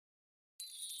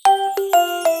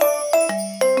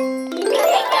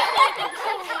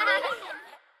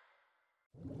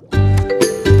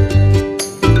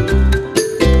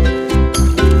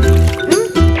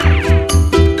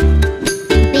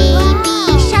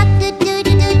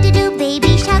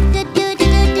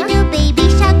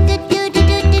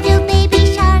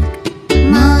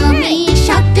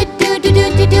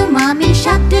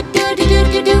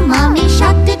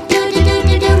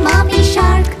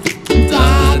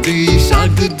Daddy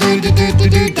shark do do do do do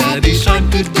do. Daddy shark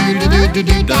do do do do do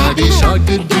do. Daddy shark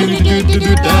do do do do do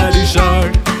do. Daddy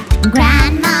shark.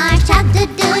 Grandma shark do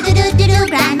do do do do do.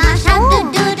 Grandma shark do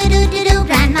do do do do do.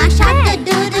 Grandma shark do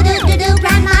do do do do do.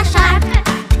 Grandma shark.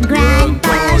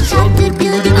 Grandpa shark do do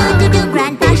do do do do.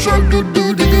 Grandpa shark do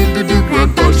do do do do do.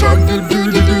 Grandpa shark do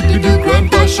do do do do do.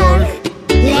 Grandpa shark.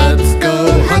 Let's go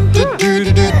hunt do do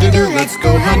do do do do. Let's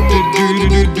go hunt do do do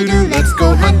do do do. Let's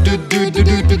go hunt do do do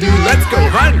do do do. Let's go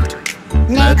hunt.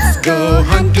 Let's go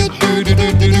hunt do do do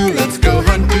do do do. Let's go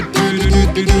hunt do do do do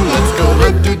do do. Let's go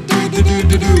hunt do do do do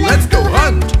do do. Let's go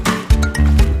hunt. Let's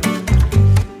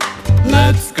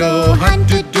go hunt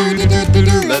do do do do do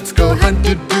do. Let's go hunt do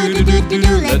do do do do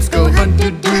do. Let's go hunt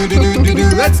do do do do do do.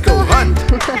 Let's go hunt.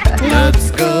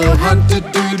 Let's go hunt do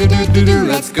do do do do do.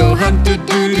 Let's go hunt do do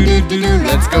do do do do.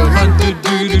 Let's go hunt do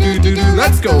do do do do do.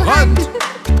 Let's go hunt.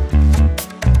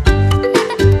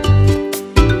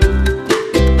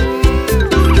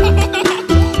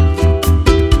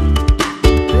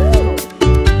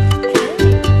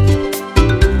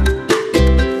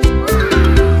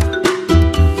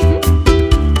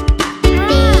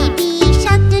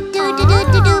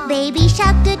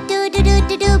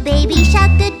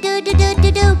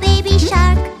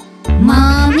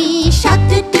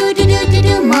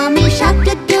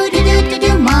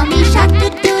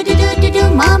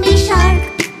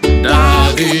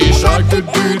 Daddy shark do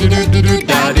do do do do do.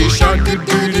 Daddy shark do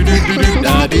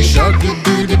do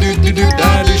do do do do.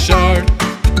 Daddy shark.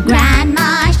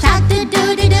 Grandma shark do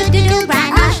do do do do do.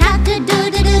 Grandma shark do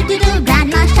do do do do do.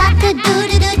 Grandma shark do do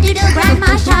do do do do.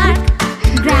 Grandma shark.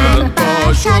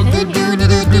 Grandpa shark do do do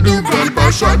do do do.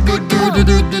 Grandpa shark do do do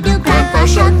do do do. Grandpa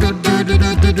shark do do do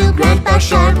do do do. Grandpa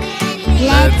shark.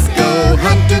 Let's go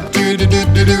hunt do do do do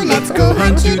do do. Let's go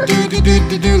hunt do do do do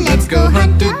do do. Let's go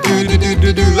hunt do do do do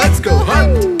do do. Let's go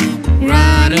hunt.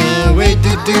 Run away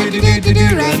do do do do do do.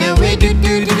 Run away do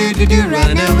do do do do do.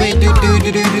 Run away do do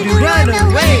do do do do. Run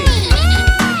away.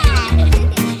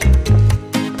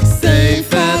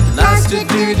 Safe at last do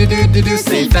do do do do do.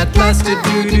 Safe at last do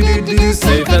do do do do do.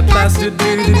 Safe at last do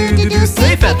do do do do do.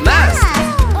 Safe at last.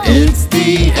 It's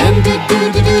the end do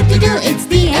do do do do do. It's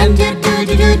the end do do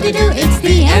do do do do. It's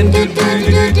the end do do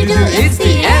do do do do. It's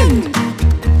the end.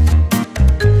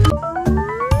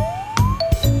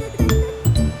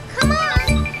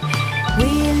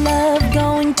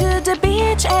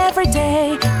 Every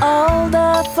day, all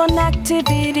the fun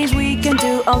activities we can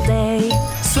do all day.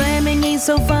 Swimming is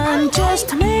so fun,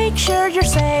 just make sure you're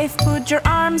safe. Put your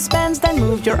arms bent, then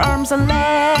move your arms and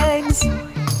legs.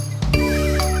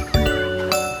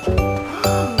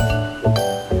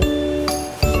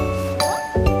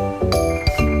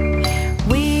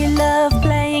 We love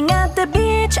playing at the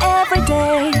beach every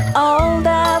day. All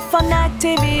the fun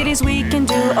activities we can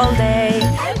do all day.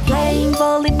 Playing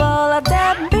volleyball at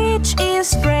the beach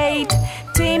is great.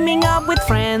 Teaming up with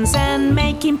friends and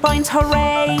making points,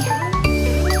 hooray!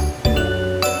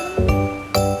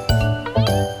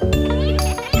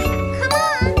 Come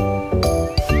on!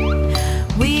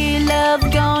 We love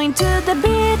going to the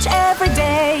beach every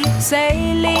day.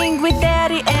 Sailing with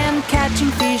Daddy and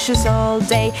catching fishes all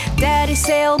day. Daddy's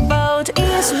sailboat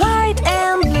is white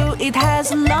and blue. It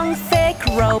has a long thick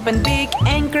rope and big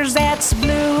anchors that's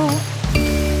blue.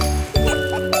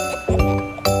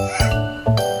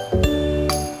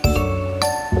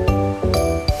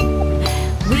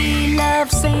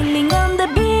 Sailing on the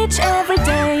beach every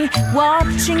day,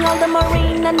 watching all the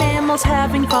marine animals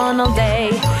having fun all day.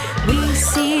 We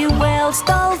see whales,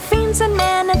 dolphins and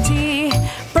manatee,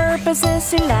 porpoises,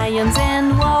 sea lions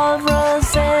and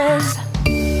walruses.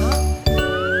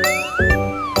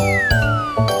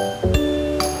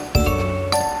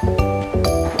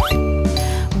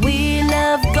 We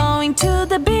love going to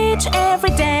the beach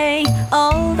every day.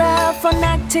 All the fun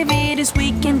activities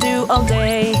we can do all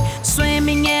day.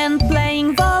 Swimming and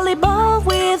playing volleyball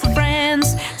with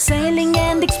friends. Sailing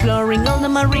and exploring all the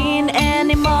marine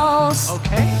animals.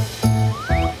 Okay.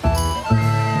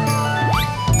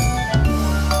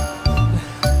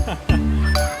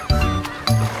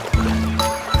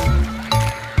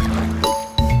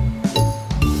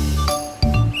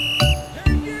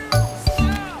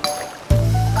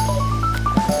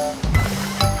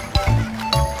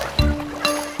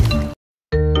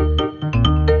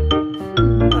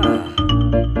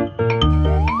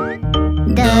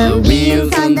 The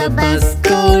wheels on the bus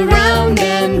go round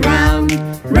and round,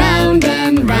 round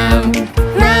and round,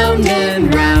 round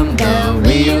and round. The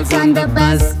wheels on the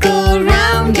bus go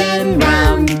round and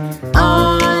round,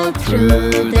 all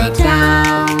through the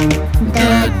town.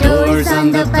 The doors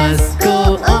on the bus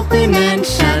go open and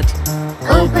shut,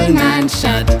 open and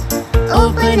shut,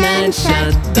 open and shut.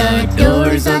 shut. The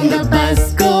doors on the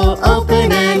bus go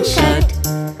open and shut.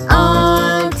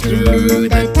 All through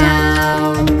the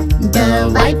town.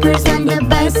 The wipers on the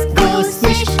bus go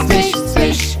swish, swish,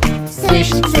 swish.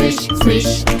 Swish, swish,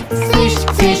 swish. Swish,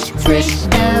 swish, swish.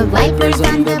 The wipers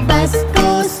on the bus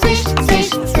go swish,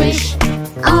 swish, swish.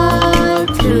 All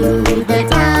through the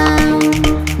town.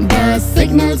 The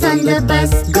signals on the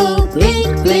bus go blink,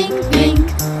 blink, blink.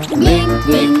 Blink,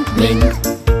 blink, blink.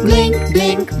 Blink,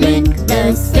 blink, blink.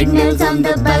 The signals on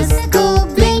the bus go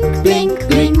blink, blink,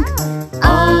 blink.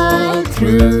 All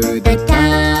through the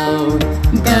town.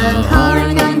 The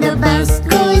horn on the bus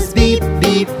goes beep,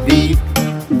 beep, beep.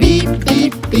 Beep,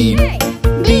 beep, beep.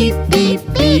 Beep, beep,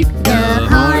 beep. The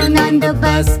horn on the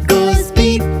bus goes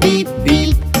beep, beep,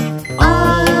 beep.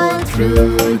 All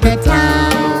through the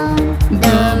town.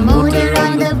 The motor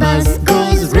on the bus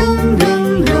goes vroom,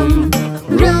 vroom, vroom.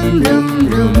 Vroom, vroom,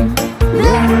 vroom.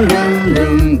 Vroom, vroom,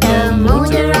 vroom. The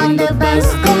motor on the bus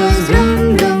goes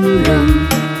vroom, vroom, vroom.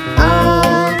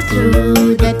 All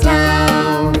through the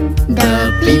town. The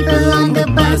people on the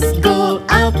bus go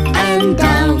up and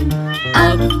down.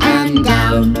 Up and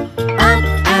down. Up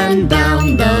and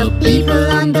down. The people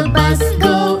on the bus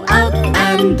go up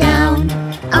and down.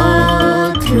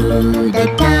 All through the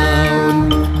town.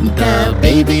 The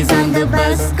babies on the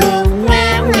bus go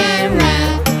wah, wah, wah.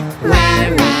 Wah,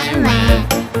 wah, wah.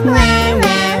 Wah,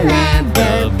 wah, wah.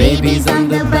 The babies on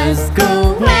the bus go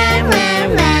wah, wah,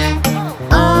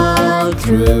 wah. All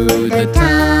through the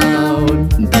town.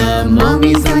 The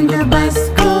mommies on the bus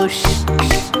go shh,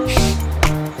 shh, shh,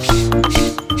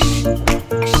 shh, shh,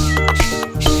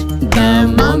 shh. The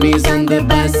mommies on the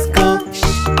bus go shh,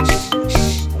 shh,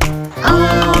 shh.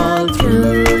 All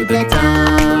through the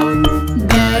town.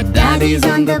 The daddies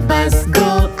on the bus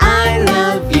go I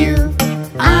love you.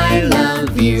 I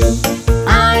love you.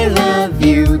 I love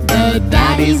you. The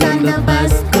daddies on the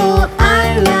bus go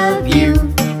I love you.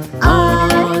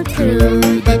 All through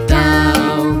the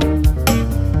town.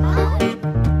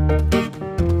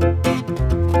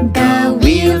 The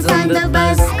wheels on the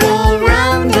bus go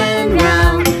round and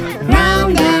round.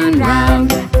 Round and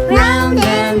round. Round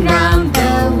and round.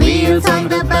 The wheels on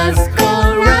the bus go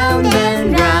round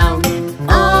and round.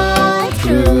 All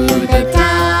through the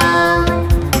town.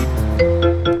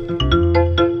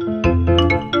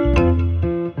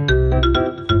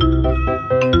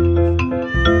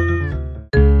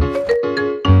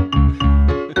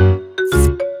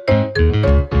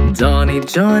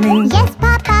 Johnny, Yes,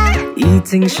 Papa.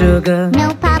 eating sugar,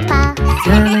 No, Papa.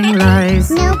 telling lies.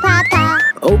 No, Papa.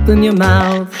 Open your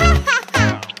mouth.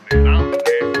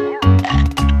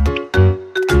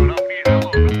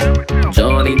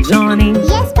 Johnny,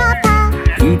 Yes, Papa.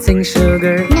 eating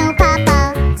sugar, No,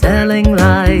 Papa. telling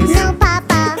lies. No,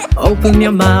 Papa. Open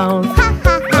your mouth. Ha,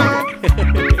 ha,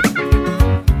 ha.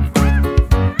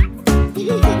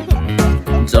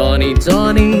 Johnny,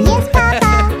 Yes,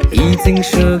 Papa. eating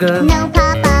sugar, No,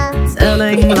 Papa.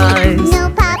 telling lies. No,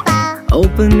 Papa.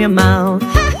 Open your mouth.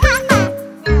 Ha, ha, ha.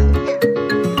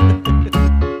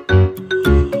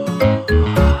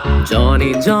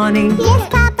 Johnny, Yes,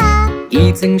 Papa.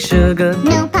 eating sugar,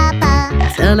 No, Papa.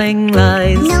 telling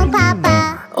lies. No,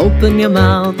 Papa. Open your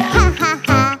mouth. Ha, ha,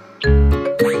 ha.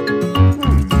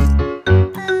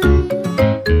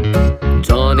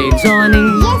 Johnny,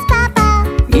 Yes, Papa.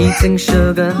 eating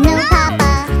sugar, No,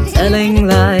 Papa. telling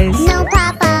lies. No,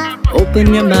 Papa.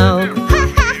 Open your mouth. Ha,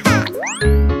 ha, ha.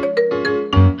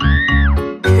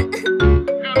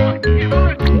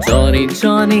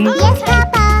 Johnny, Yes,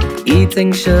 Papa.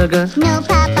 eating sugar, No,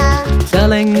 Papa.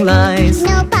 telling lies.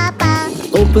 No, Papa.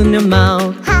 Open your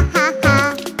mouth. Ha, ha, ha.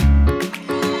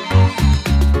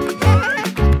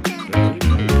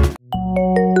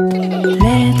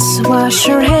 Let's wash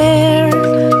your hair,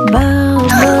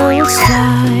 bubbles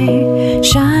fly,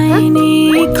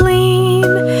 shiny, clean,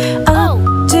 up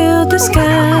to the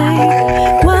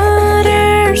sky.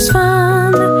 Water's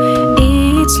fun,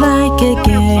 it's like a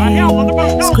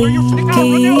game,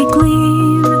 squeaky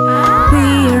clean,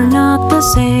 we're not the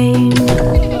same.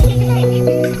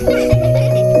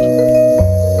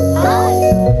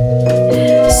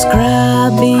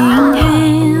 Scrubbing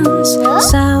hands,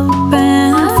 soap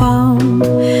and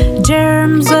foam,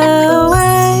 germs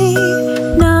away,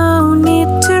 no need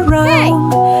to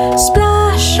roam.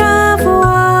 Splash of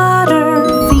water,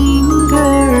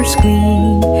 fingers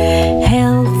clean,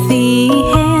 healthy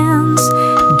hands,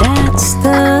 that's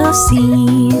the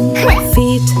scene.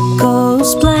 Feet go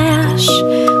splash,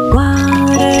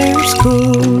 water's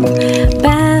cool,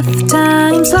 bath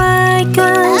time's like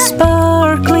a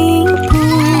sparkling pool.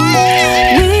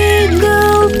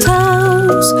 Wiggle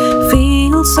toes,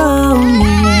 feel so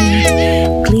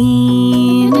neat, clean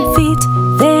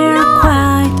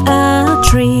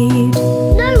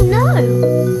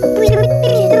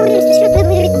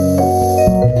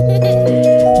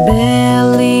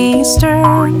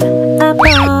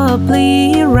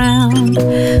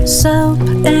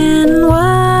and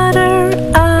water,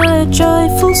 a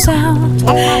joyful sound.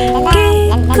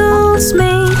 Giggles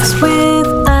mixed with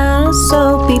a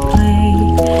soapy play.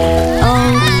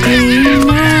 All clean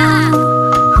now,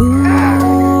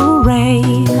 hooray!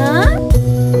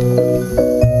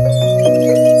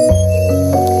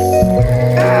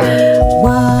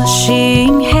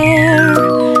 Washing hair,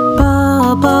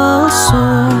 bubbles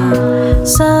soar,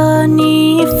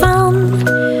 sunny fun.